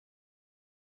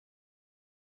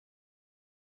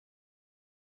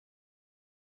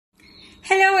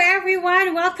Hello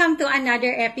everyone! Welcome to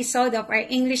another episode of our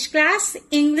English class,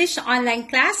 English online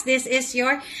class. This is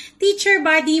your teacher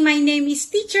buddy. My name is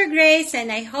Teacher Grace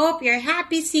and I hope you're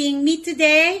happy seeing me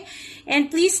today. And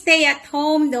please stay at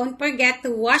home. Don't forget to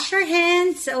wash your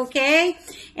hands, okay?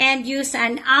 And use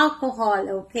an alcohol,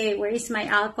 okay? Where is my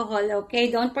alcohol, okay?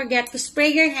 Don't forget to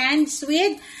spray your hands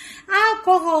with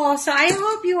alcohol. So I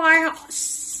hope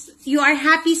you are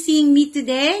happy seeing me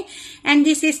today, and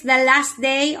this is the last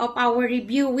day of our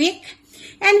review week,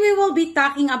 and we will be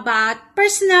talking about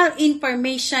personal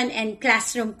information and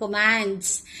classroom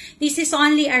commands. This is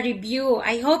only a review.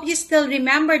 I hope you still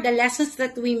remember the lessons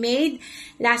that we made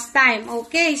last time.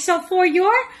 Okay, so for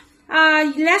your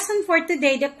lesson for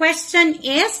today, the question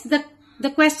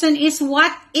is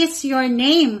what is your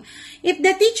name? If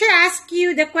the teacher asks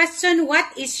you the question, what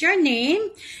is your name?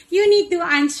 You need to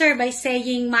answer by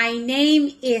saying, my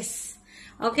name is.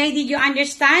 Okay, did you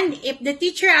understand? If the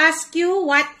teacher asks you,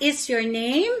 what is your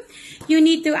name? You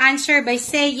need to answer by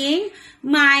saying,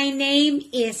 my name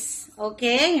is.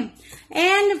 Okay?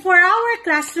 And for our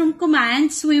classroom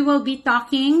commands, we will be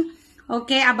talking,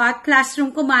 okay, about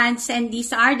classroom commands. And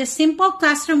these are the simple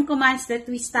classroom commands that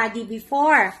we studied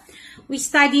before. We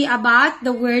study about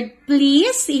the word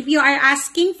please. If you are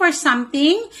asking for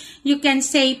something, you can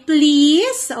say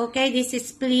please. Okay, this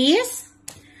is please.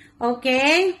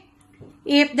 Okay.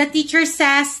 If the teacher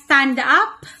says stand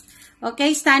up.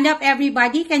 Okay, stand up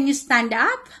everybody. Can you stand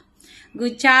up?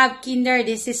 Good job, Kinder.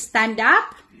 This is stand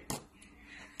up.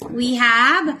 We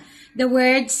have the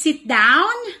word sit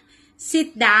down.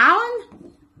 Sit down.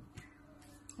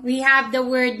 We have the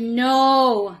word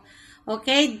no.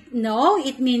 Okay, no,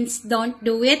 it means don't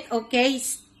do it. Okay,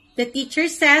 the teacher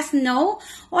says no,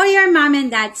 or your mom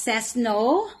and dad says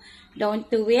no, don't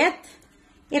do it.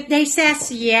 If they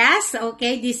says yes,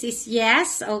 okay, this is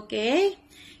yes, okay,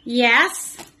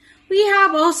 yes. We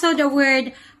have also the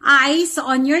word eyes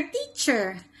on your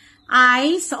teacher.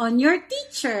 Eyes on your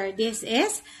teacher. This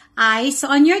is eyes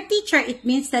on your teacher. It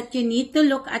means that you need to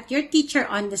look at your teacher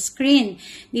on the screen.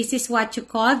 This is what you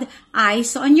call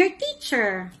eyes on your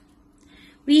teacher.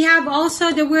 We have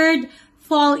also the word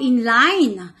fall in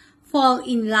line. Fall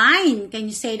in line. Can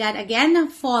you say that again?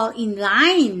 Fall in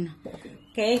line.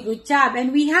 Okay, good job.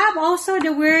 And we have also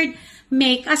the word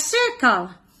make a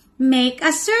circle. Make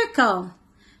a circle.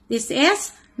 This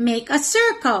is make a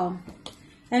circle.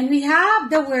 And we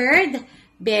have the word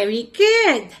very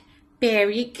good.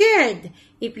 Very good.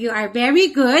 If you are very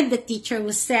good, the teacher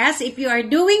will say, if you are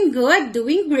doing good,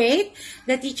 doing great,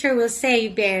 the teacher will say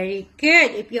very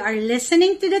good. If you are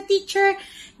listening to the teacher,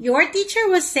 your teacher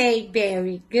will say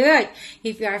very good.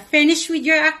 If you are finished with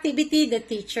your activity, the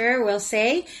teacher will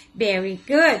say very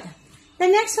good. The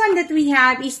next one that we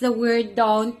have is the word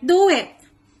don't do it.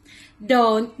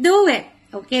 Don't do it.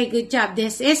 Okay, good job.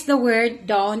 This is the word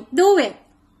don't do it.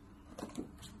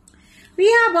 We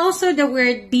have also the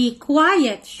word be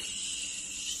quiet.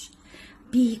 Shh.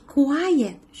 Be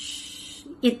quiet. Shh.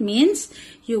 It means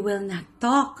you will not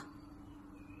talk.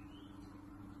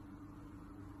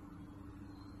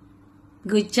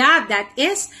 Good job. That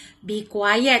is be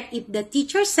quiet. If the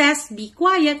teacher says be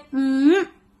quiet, you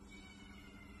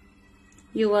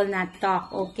will not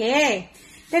talk. Okay.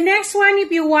 The next one,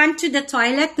 if you want to the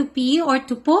toilet to pee or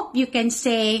to poop, you can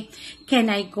say, can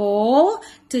I go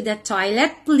to the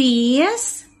toilet,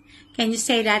 please? Can you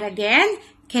say that again?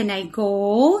 Can I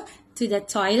go to the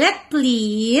toilet,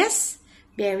 please?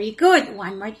 Very good.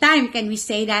 One more time. Can we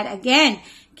say that again?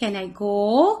 Can I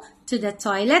go to the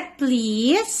toilet,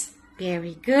 please?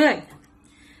 Very good.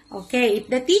 Okay, if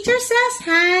the teacher says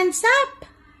hands up,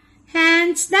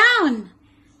 hands down,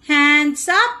 hands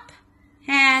up,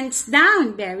 hands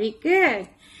down. Very good.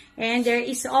 And there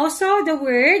is also the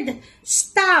word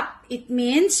stop. It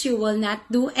means you will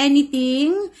not do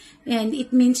anything. And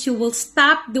it means you will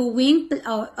stop doing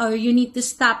or you need to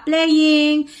stop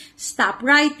playing, stop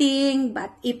writing.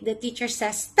 But if the teacher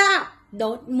says stop,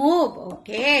 don't move.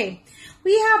 Okay.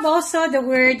 We have also the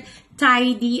word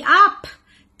tidy up.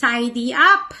 Tidy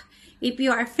up. If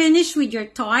you are finished with your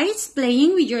toys,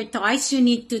 playing with your toys, you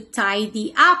need to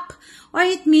tidy up. Or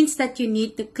it means that you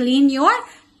need to clean your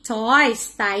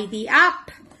toys. Tidy up.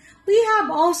 We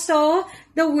have also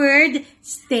the word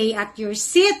stay at your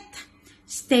seat.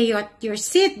 Stay at your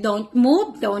seat. Don't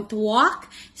move. Don't walk.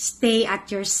 Stay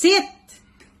at your seat.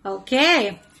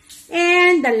 Okay.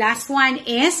 And the last one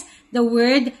is the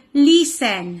word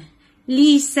listen.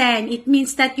 Listen. It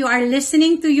means that you are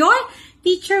listening to your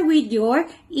teacher with your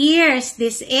ears.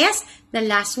 This is the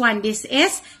last one. This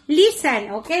is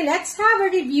listen. Okay, let's have a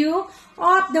review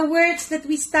of the words that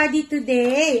we studied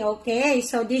today. Okay,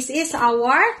 so this is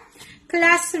our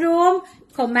Classroom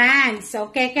commands.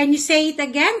 Okay, can you say it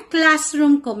again?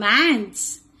 Classroom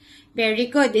commands. Very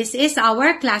good. This is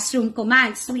our classroom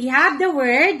commands. We have the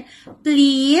word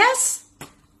please,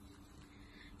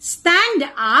 stand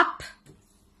up,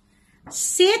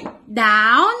 sit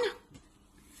down,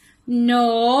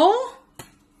 no,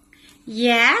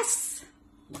 yes,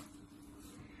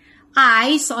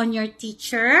 eyes on your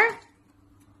teacher,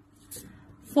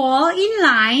 fall in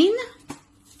line,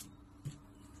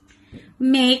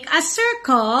 make a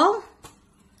circle.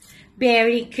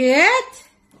 Very good.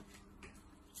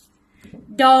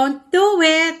 Don't do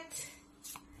it.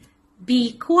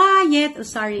 Be quiet. Oh,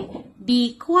 sorry.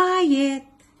 Be quiet.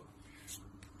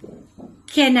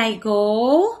 Can I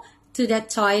go to the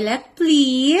toilet,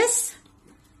 please?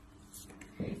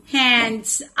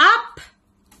 Hands up.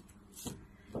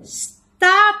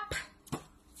 Stop.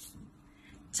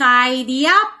 Tidy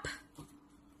up.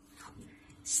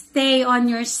 Stay on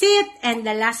your seat. And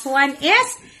the last one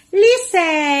is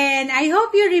listen. I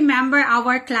hope you remember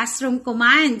our classroom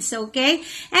commands, okay?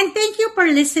 And thank you for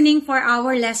listening for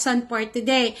our lesson for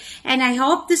today. And I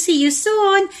hope to see you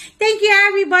soon. Thank you,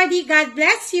 everybody. God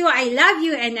bless you. I love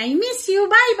you and I miss you.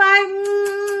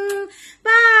 Bye-bye.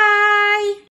 Bye.